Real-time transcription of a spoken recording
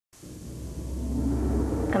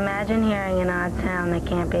Imagine hearing an odd sound that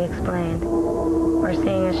can't be explained, or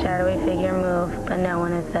seeing a shadowy figure move, but no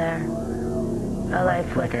one is there. A light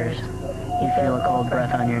flickers. You feel a cold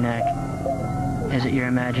breath on your neck. Is it your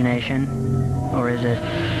imagination, or is it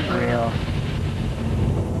real?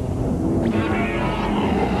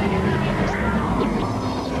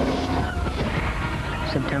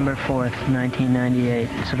 September 4th, 1998,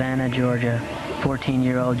 Savannah, Georgia.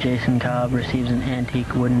 14-year-old Jason Cobb receives an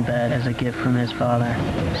antique wooden bed as a gift from his father.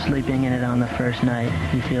 Sleeping in it on the first night,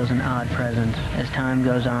 he feels an odd presence. As time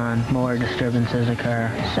goes on, more disturbances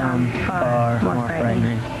occur, some far more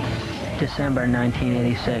frightening. December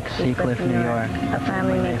 1986, Seacliff, New York. A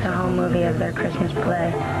family makes a home movie of their Christmas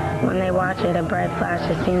play. When they watch it, a bright flash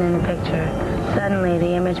is seen in the picture. Suddenly,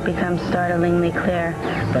 the image becomes startlingly clear,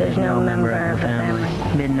 but there's no member of the family.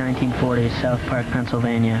 Mid-1940s, South Park,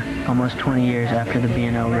 Pennsylvania. Almost 20 years after the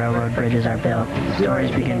B&O railroad bridges are built,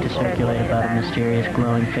 stories begin to circulate about a mysterious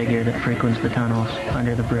glowing figure that frequents the tunnels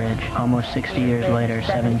under the bridge. Almost 60 years later,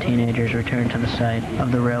 7 teenagers return to the site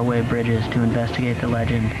of the railway bridges to investigate the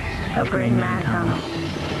legend of Green Man Tunnel.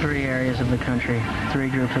 3 areas of the country, 3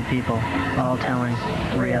 groups of people, all telling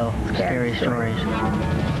real, scary stories.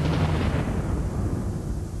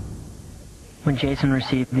 When Jason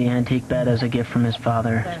received the antique bed as a gift from his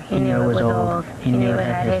father, he knew it was old. He knew it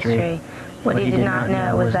had history. What he did not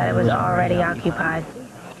know was that it was already occupied.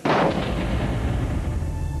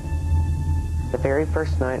 The very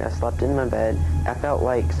first night I slept in my bed, I felt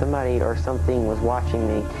like somebody or something was watching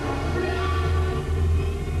me.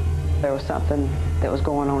 There was something that was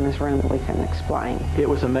going on in his room that we couldn't explain. It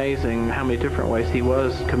was amazing how many different ways he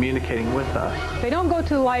was communicating with us. They don't go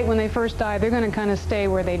to the light when they first die. They're going to kind of stay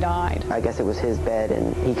where they died. I guess it was his bed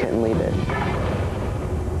and he couldn't leave it.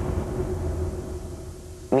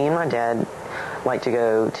 Me and my dad like to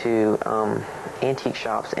go to antique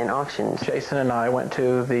shops and auctions. Jason and I went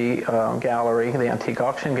to the gallery, the antique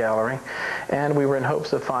auction gallery, and we were in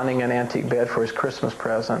hopes of finding an antique bed for his Christmas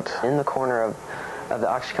present. In the corner of the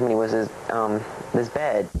auction company was this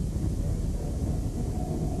bed.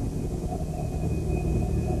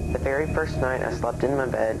 The very first night I slept in my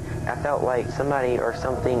bed, I felt like somebody or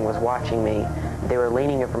something was watching me. They were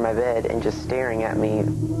leaning over my bed and just staring at me.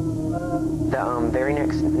 The very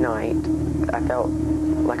next night, I felt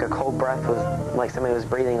like a cold breath was like somebody was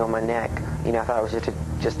breathing on my neck. You know, I thought it was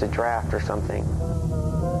just a draft or something.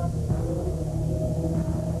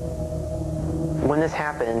 When this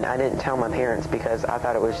happened, I didn't tell my parents because I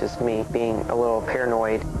thought it was just me being a little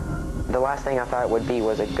paranoid. The last thing I thought it would be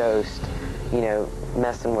was a ghost, you know,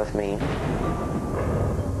 messing with me.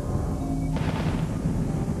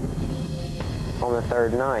 On the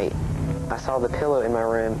third night, I saw the pillow in my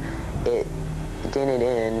room. It dented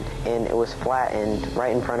in and it was flattened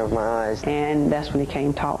right in front of my eyes. And that's when he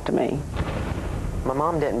came to talk to me. My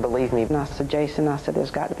mom didn't believe me. And I said, Jason,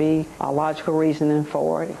 there's got to be a logical reasoning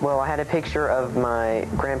for it. Well, I had a picture of my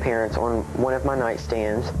grandparents on one of my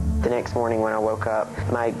nightstands. The next morning when I woke up,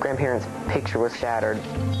 my grandparents' picture was shattered.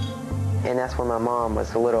 And that's when my mom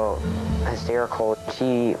was a little hysterical.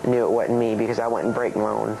 She knew it wasn't me because I wouldn't break my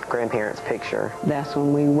own grandparents' picture. That's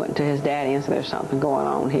when we went to his daddy and said, there's something going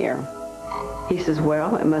on here. He says,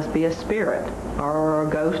 well, it must be a spirit or a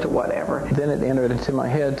ghost or whatever. Then it entered into my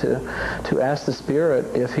head to ask the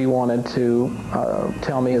spirit if he wanted to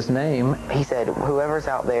tell me his name. He said, whoever's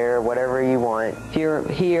out there, whatever you want. If you're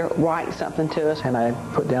here, write something to us. And I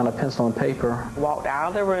put down a pencil and paper. Walked out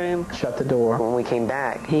of the room. Shut the door. When we came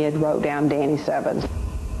back, he had wrote down Danny 7.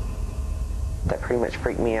 That pretty much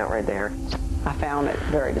freaked me out right there. I found it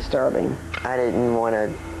very disturbing. I didn't want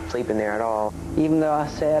to sleep in there at all. Even though I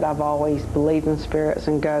said I've always believed in spirits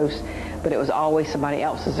and ghosts, but it was always somebody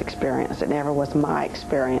else's experience. It never was my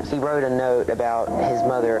experience. He wrote a note about his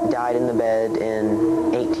mother died in the bed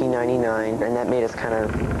in 1899, and that made us kind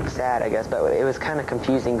of sad, I guess, but it was kind of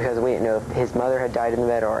confusing because we didn't know if his mother had died in the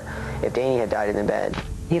bed or if Danny had died in the bed.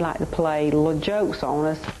 He liked to play little jokes on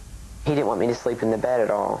us. He didn't want me to sleep in the bed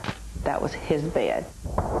at all. That was his bed.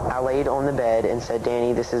 I laid on the bed and said,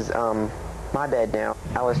 Danny, this is my bed now.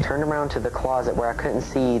 I was turned around to the closet where I couldn't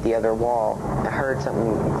see the other wall. I heard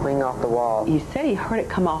something cling off the wall. He said he heard it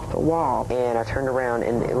come off the wall. And I turned around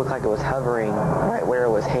and it looked like it was hovering right where it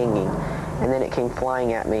was hanging. And then it came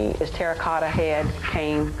flying at me. His terracotta head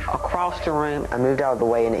came across the room. I moved out of the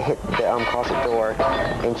way and it hit the closet door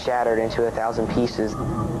and shattered into 1,000 pieces.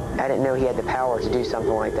 I didn't know he had the power to do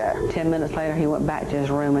something like that. 10 minutes later, he went back to his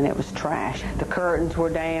room and it was trash. The curtains were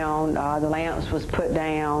down, the lamps was put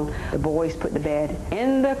down, the boys put the bed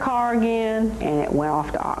in the car again, and it went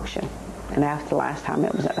off to auction. And that's the last time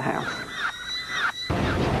it was at the house.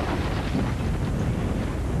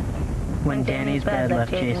 When Danny's bed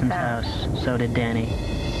left Jason's house, so did Danny.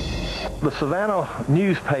 The Savannah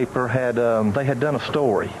newspaper they had done a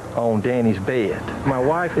story on Danny's bed. My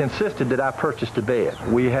wife insisted that I purchase the bed.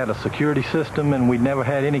 We had a security system and we never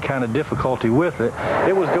had any kind of difficulty with it.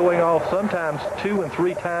 It was going off sometimes 2 and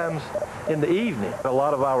 3 times in the evening. A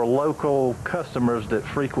lot of our local customers that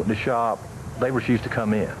frequent the shop, they refused to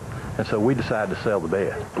come in. And so we decided to sell the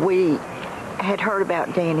bed. We had heard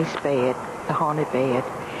about Danny's bed, the haunted bed.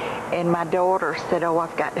 And my daughter said, oh,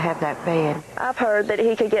 I've got to have that bed. I've heard that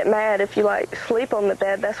he could get mad if you, sleep on the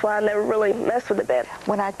bed. That's why I never really messed with the bed.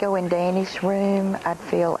 When I'd go in Danny's room, I'd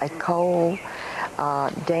feel a cold,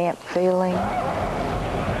 damp feeling.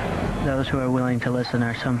 Those who are willing to listen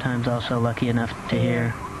are sometimes also lucky enough to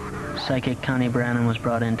hear. Psychic Connie Brannon was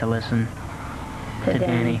brought in to listen to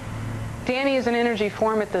Danny. Danny is an energy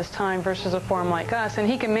form at this time versus a form like us, and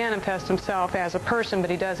he can manifest himself as a person,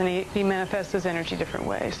 but he manifests his energy different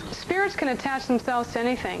ways. Spirits can attach themselves to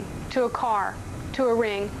anything, to a car, to a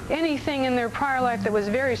ring, anything in their prior life that was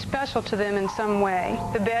very special to them in some way.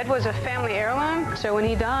 The bed was a family heirloom, so when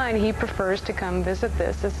he died, he prefers to come visit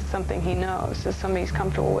this. This is something he knows, this is something he's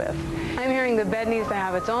comfortable with. I'm hearing the bed needs to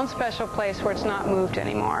have its own special place where it's not moved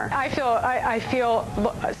anymore. I feel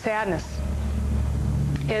sadness.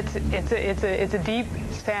 It's a deep,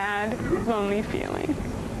 sad, lonely feeling.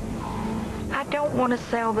 I don't want to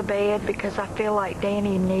sell the bed because I feel like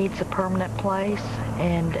Danny needs a permanent place,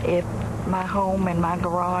 and if my home and my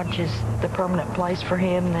garage is the permanent place for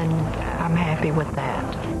him, then I'm happy with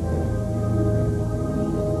that.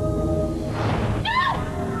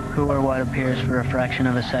 Who or what appears for a fraction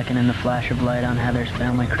of a second in the flash of light on Heather's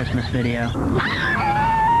family Christmas video?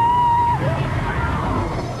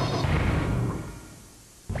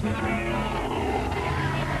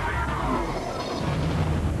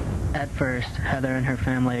 At first, Heather and her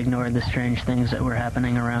family ignored the strange things that were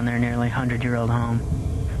happening around their nearly 100-year-old home.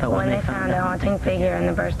 But when they found a haunting figure in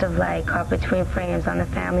the burst of light caught between frames on the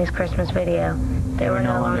family's Christmas video, they were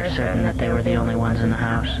no longer certain that they were the only ones in the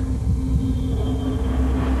house.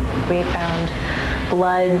 We found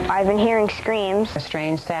blood. I've been hearing screams.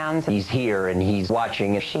 Strange sounds. He's here and he's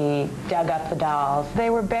watching. She dug up the dolls. They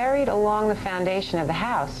were buried along the foundation of the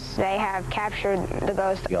house. They have captured the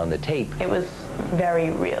ghost On the tape. It was very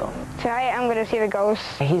real. Tonight I'm going to see the ghost.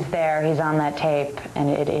 He's there, he's on that tape, and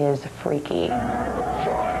it is freaky.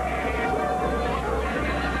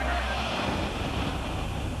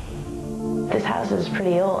 This house is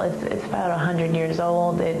pretty old. It's about 100 years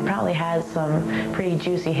old. It probably has some pretty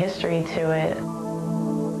juicy history to it.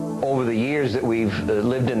 Over the years that we've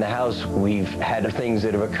lived in the house, we've had things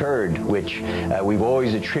that have occurred which we've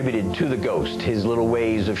always attributed to the ghost, his little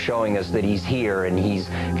ways of showing us that he's here and he's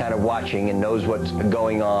kind of watching and knows what's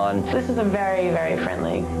going on. This is a very, very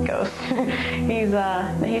friendly ghost. He's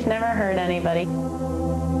never hurt anybody.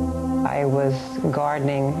 I was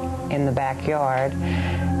gardening in the backyard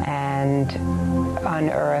and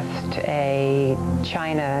unearthed a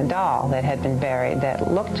china doll that had been buried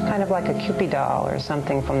that looked kind of like a Cupid doll or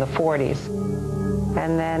something from the 40s.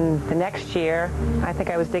 And then the next year, I think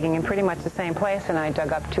I was digging in pretty much the same place, and I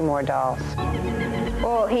dug up 2 more dolls.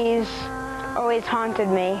 Well, he's always haunted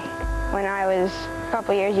me when I was a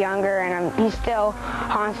couple years younger, and he's still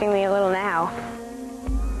haunting me a little now.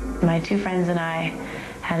 My 2 friends and I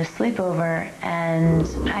had a sleepover, and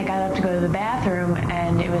I got up to go to the bathroom,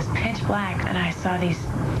 and it was pitch black, and I saw these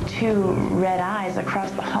 2 red eyes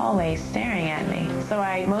across the hallway staring at me. So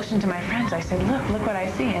I motioned to my friends. I said, look what I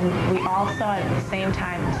see. And we all saw it at the same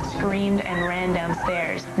time, screamed and ran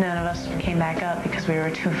downstairs. None of us came back up because we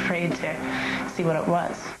were too afraid to see what it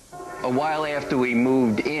was. A while after we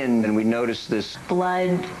moved in and we noticed this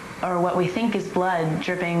Blood, or what we think is blood,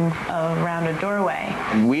 dripping around a doorway.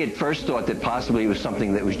 We at first thought that possibly it was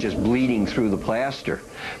something that was just bleeding through the plaster,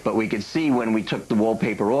 but we could see when we took the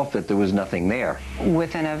wallpaper off that there was nothing there.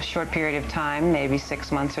 Within a short period of time, maybe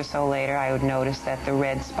 6 months or so later, I would notice that the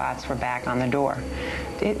red spots were back on the door.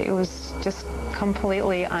 It was just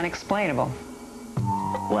completely unexplainable.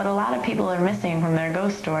 What a lot of people are missing from their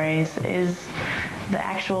ghost stories is the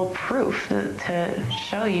actual proof to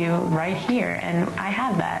show you right here, and I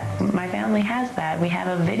have that. My family has that. We have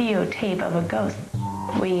a videotape of a ghost.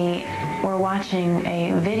 We were watching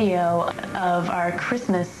a video of our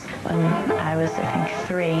Christmas when I was, I think,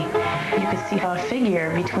 3. You could see a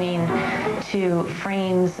figure between 2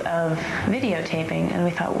 frames of videotaping, and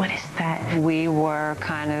we thought, what is that? We were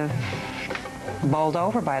kind of bowled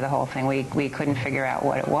over by the whole thing. We couldn't figure out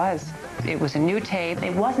what it was. It was a new tape.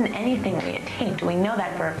 It wasn't anything we had taped. We know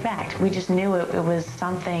that for a fact. We just knew it was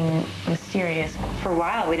something mysterious. For a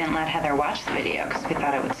while, we didn't let Heather watch the video because we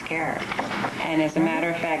thought it would scare her. And as a matter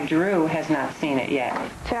of fact, Drew has not seen it yet.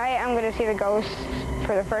 Tonight I'm going to see the ghost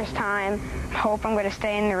for the first time. Hope I'm going to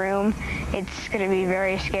stay in the room. It's going to be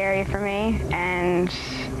very scary for me, and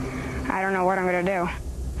I don't know what I'm going to do.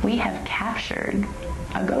 We have captured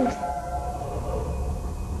a ghost.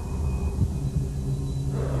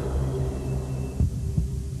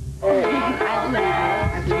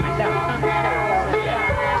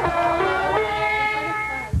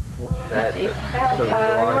 That's the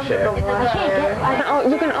lawn chair. Oh,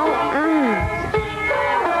 you can.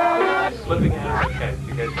 Flipping out is okay.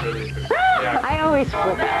 You guys really. Yeah. I always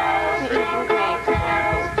flip out.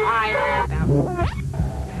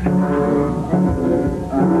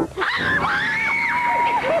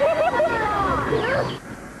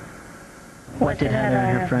 What did Heather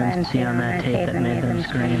and her friends see on that tape that made them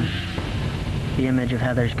scream? The image of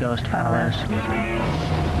Heather's ghost follows.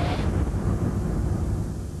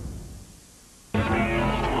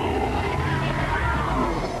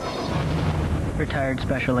 Retired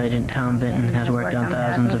Special Agent Tom Vinton has worked on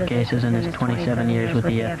thousands of cases in his 27 years with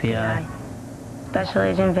the FBI. Special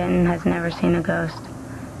Agent Vinton has never seen a ghost.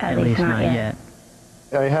 At least not yet.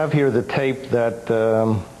 I have here the tape that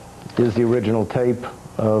is the original tape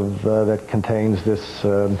of that contains this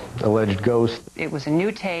alleged ghost. It was a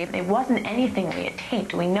new tape. It wasn't anything we had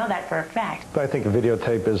taped. We know that for a fact. I think a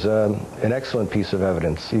videotape is an excellent piece of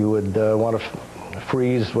evidence. You would want to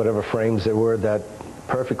freeze whatever frames there were that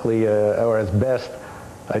perfectly, or as best,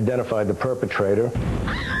 identified the perpetrator. So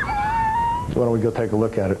why don't we go take a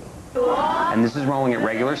look at it? And this is rolling at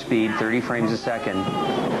regular speed, 30 frames a second.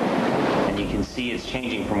 And you can see it's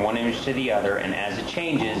changing from one image to the other, and as it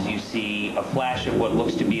changes, you see a flash of what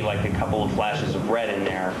looks to be like a couple of flashes of red in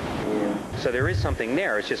there. So there is something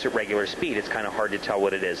there, it's just at regular speed. It's kind of hard to tell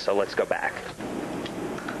what it is, so let's go back.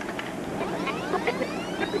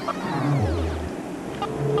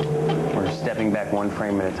 We're stepping back one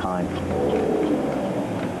frame at a time.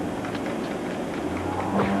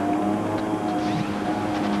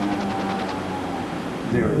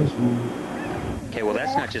 There it is. Okay, well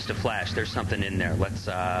that's not just a flash, there's something in there. Let's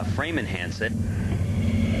frame enhance it.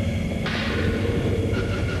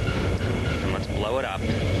 And let's blow it up.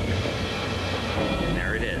 And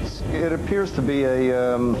there it is. It appears to be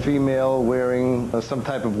a female wearing some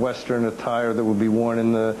type of Western attire that would be worn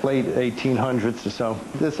in the late 1800s or so.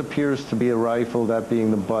 This appears to be a rifle, that being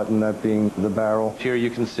the butt and that being the barrel. Here you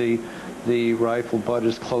can see the rifle butt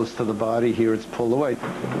is close to the body. Here it's pulled away.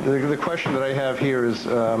 The question that I have here is,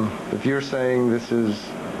 if you're saying this is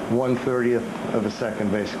 1/30th of a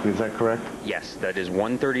second, basically, is that correct? Yes, that is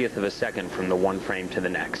 1/30th of a second from the one frame to the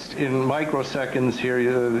next. In microseconds here,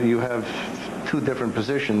 you have two different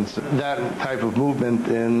positions. That type of movement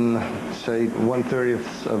in, say,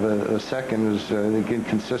 1/30th of a second is, again,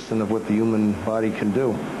 consistent of what the human body can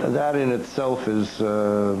do. That in itself is,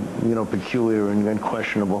 peculiar and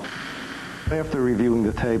questionable. After reviewing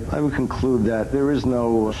the tape, I would conclude that there is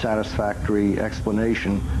no satisfactory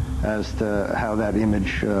explanation as to how that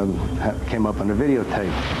image came up on the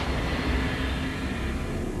videotape.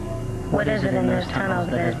 What is it in those tunnels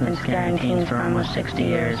that has been scaring teens for almost 60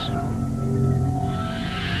 years?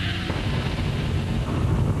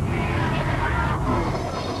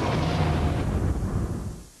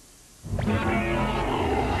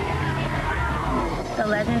 The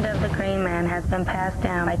legend of the Green Man has been passed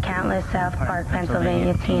down by countless South Park,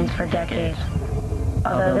 Pennsylvania teens for decades.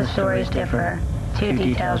 Although the stories differ, two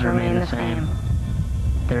details remain the same.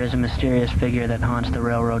 There is a mysterious figure that haunts the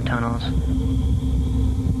railroad tunnels,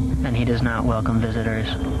 and he does not welcome visitors.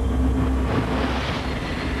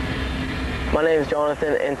 My name is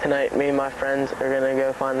Jonathan, and tonight me and my friends are going to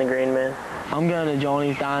go find the Green Man. I'm going to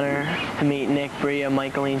Johnny's Diner to meet Nick, Bria,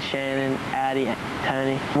 Michaeline, Shannon, Addie,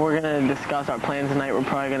 Tony. We're going to discuss our plans tonight. We're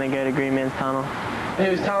probably going to go to Green Man's Tunnel. He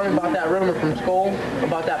was telling me about that rumor from school,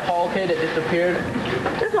 about that Paul kid that disappeared.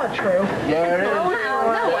 It's not true. Yeah, it is. No,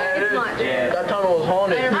 it's not true. Yeah. That tunnel was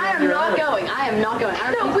haunted. I am not going. I am not going.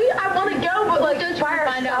 I want to go, but like, don't try to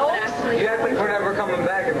find out what actually. You act like we're never coming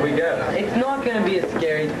back if we go. It's not going to be a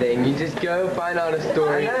scary thing. You just go find out a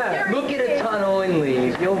story, look at a tunnel and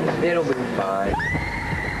leave. It'll be fine.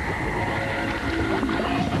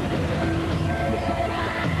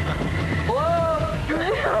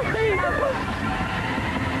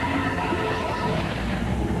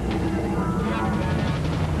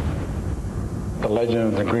 The legend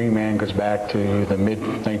of the Green Man goes back to the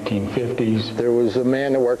mid-1950s. There was a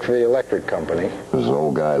man that worked for the electric company. There was an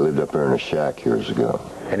old guy who lived up there in a shack years ago.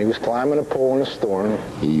 And he was climbing a pole in a storm.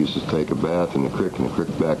 He used to take a bath in the creek, and the creek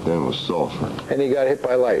back then was sulfur. And he got hit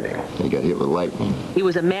by lightning. He got hit with lightning. He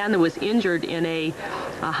was a man that was injured in a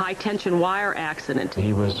a high-tension wire accident.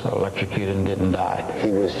 He was electrocuted and didn't die.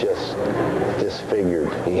 He was just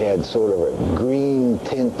disfigured. He had sort of a green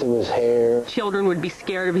tint to his hair. Children would be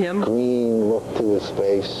scared of him. Green look to his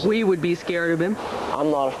face. We would be scared of him.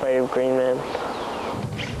 I'm not afraid of green men.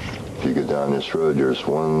 If you go down this road, there's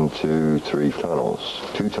 1, 2, 3 tunnels.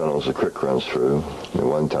 2 tunnels the creek runs through, and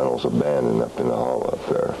 1 tunnel's abandoned up in the hollow up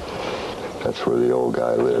there. That's where the old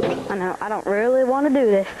guy lived. I know, I don't really want to do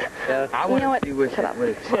this. Yeah, I want to see what. Shut up.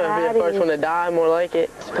 He's gonna be the first one to die, more like it.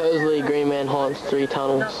 Supposedly, Green Man haunts 3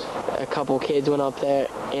 tunnels. A couple kids went up there,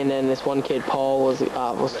 and then this one kid, Paul,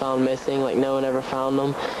 was found missing. Like, no one ever found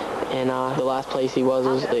him. And the last place he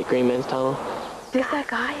was at Green Man's tunnel. Is this that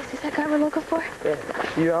guy? Is this that guy we're looking for? Yeah.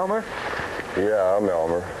 You Elmer? Yeah, I'm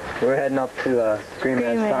Elmer. We're heading up to Green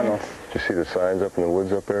Man's tunnel. Did you see the signs up in the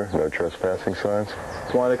woods up there? No trespassing signs?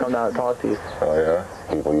 Just wanted to come down and talk to you. Oh, yeah?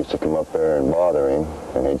 People used to come up there and bother him,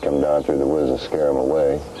 and he'd come down through the woods and scare him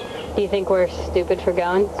away. Do you think we're stupid for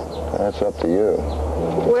going? That's up to you.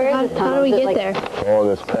 Where is the tunnel? How do we get there?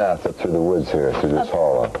 Follow this path up through the woods here, through this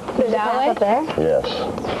hollow. There's that way? Up there? Yes.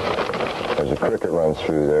 There's a creek that runs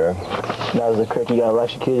through there. That was the creek you got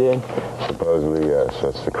electrocuted in? Supposedly, yes,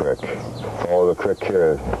 that's the creek. Follow the creek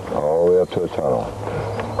here all the way up to a tunnel.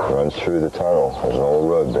 It runs through the tunnel. There's an old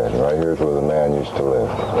roadbed. Right here's where the man used to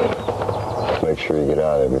live. Make sure you get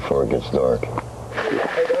out of there before it gets dark.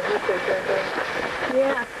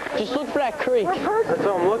 Yeah. Just look for that creek. That's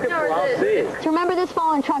what I'm looking for. I'll see it. So remember this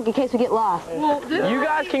fallen trunk in case we get lost. You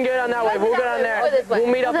guys can go down that way. We'll go down there. We'll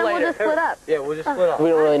meet up then later. We'll just split up. Yeah, we'll just split up. We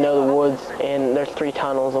don't really know the woods, and there's 3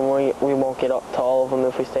 tunnels, and we won't get up to all of them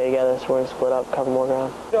if we stay together, so we're going to split up, cover more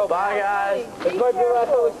ground. Bye, guys. It's my girl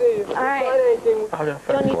after we see you. All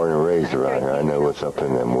right. Born and raised around here. I know what's up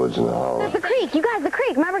in them woods in the hollow. The creek. You guys, the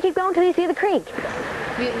creek. Remember, keep going till you see the creek.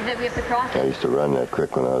 We have to cross I it. used to run that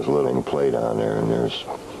creek when I was little and play down there, and there's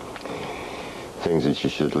things that you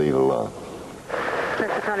should leave alone.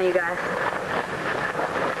 That's the tunnel, you guys.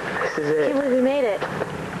 This is it. I can't believe we made it.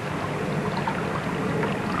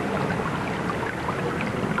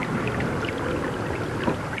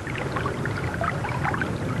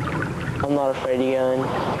 I'm not afraid to go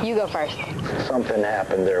in. You go first. Something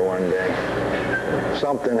happened there one day.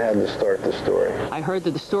 Something had to start the story. I heard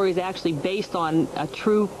that the story is actually based on a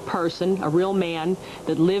true person, a real man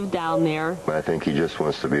that lived down there. I think he just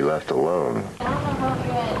wants to be left alone.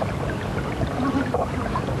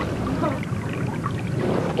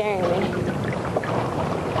 Scaring me.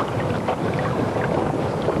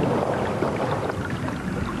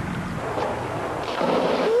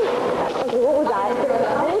 What was that?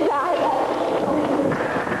 What was that?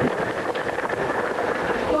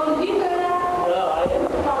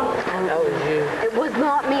 That was you. It was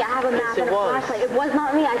not me. I have a map and a flashlight. It was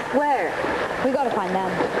not me, I swear. We gotta find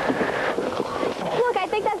them. Look, I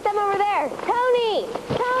think that's them over there. Tony!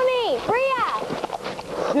 Tony!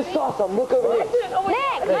 Bria! Just saw something. Look over here.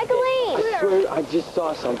 Nick! Michaeline! I swear, I just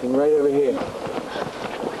saw something right over here.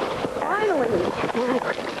 Finally!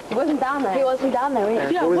 He wasn't down there. He wasn't down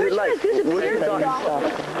there. Yeah, what was it like?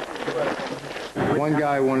 One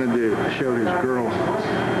guy wanted to show his girl,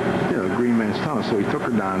 Green Man's tunnel, so he took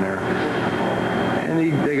her down there. And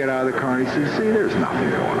they got out of the car and he said, see, there's nothing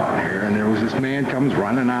going on here. And there was this man comes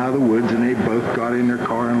running out of the woods, and they both got in their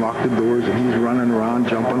car and locked the doors, and he's running around,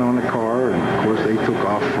 jumping on the car, and of course they took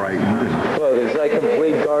off frightened. Well, there's like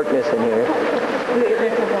complete darkness in here.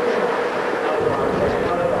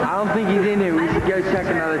 I don't think he's in here. We should go check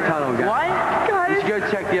another tunnel, guys. What? We should go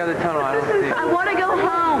check the other tunnel. I don't see it. I want to go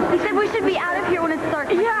home. He said we should be out of here when it's dark.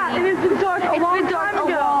 Yeah, and it's been dark a long time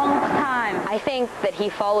ago. I think that he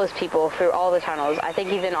follows people through all the tunnels. I think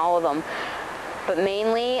he's in all of them. But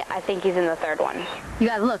mainly, I think he's in the 3rd one. You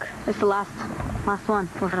guys, look. It's the last one.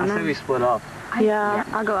 I say we split up. Yeah,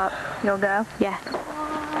 I'll go up. You'll go? Yeah.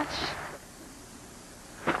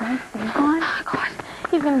 Oh, God.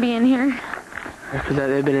 He's going to be in here. Because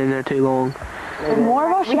they've been in there too long. More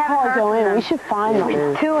of us should probably go in. We should find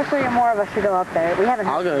them. 2 or 3 or more of us should go up there. We haven't.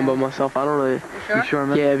 I'll go in by myself. I don't really. You sure? You sure,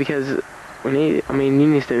 man? Yeah, because we need. I mean, you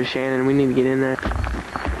need to stay with Shannon. We need to get in there.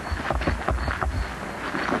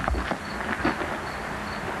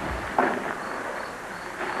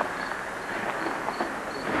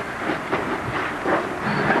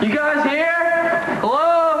 You guys here? Hello?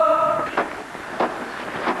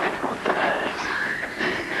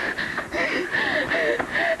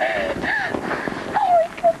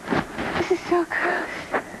 This is so gross.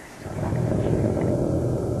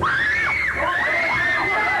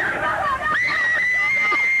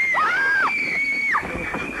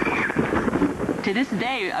 To this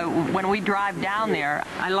day, when we drive down there,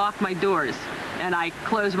 I lock my doors. and I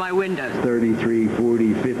close my windows. 33,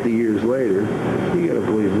 40, 50 years later, you got to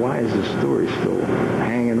believe, why is this story still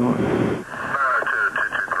hanging on?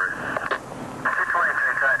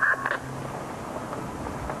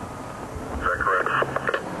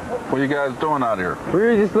 What are you guys doing out here? We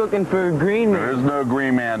were just looking for a green man. There is no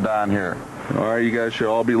green man down here. All right, you guys should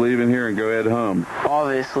all be leaving here and go head home.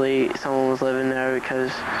 Obviously, someone was living there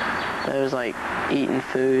because they was like eating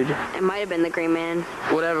food. It might have been the green man.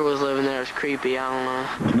 Whatever was living there was creepy. I don't know.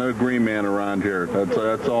 There's no green man around here.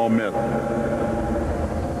 That's all myth.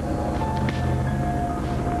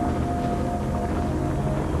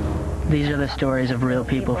 These are the stories of real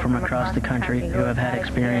people from across the country who have had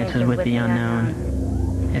experiences with the unknown.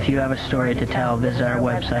 If you have a story to tell, visit our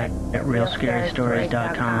website at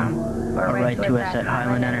realscarystories.com or write to us at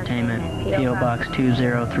Highland Entertainment, P.O. Box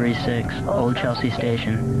 2036, Old Chelsea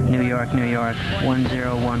Station, New York, New York,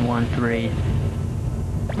 10113.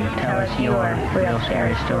 Tell us your real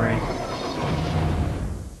scary story.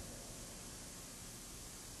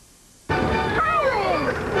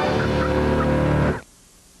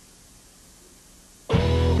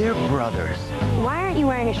 They're brothers. Why aren't you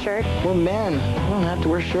wearing a shirt? We're men. We don't have to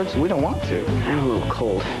wear shirts. We don't want to. I'm a little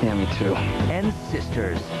cold. Yeah, me too. And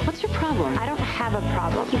sisters. What's your problem? I don't have a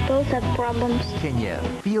problem. You both have problems. Can you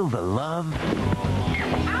feel the love?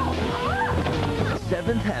 Ow!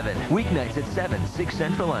 Seventh Heaven. Weeknights at 7, 6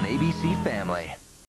 Central on ABC Family.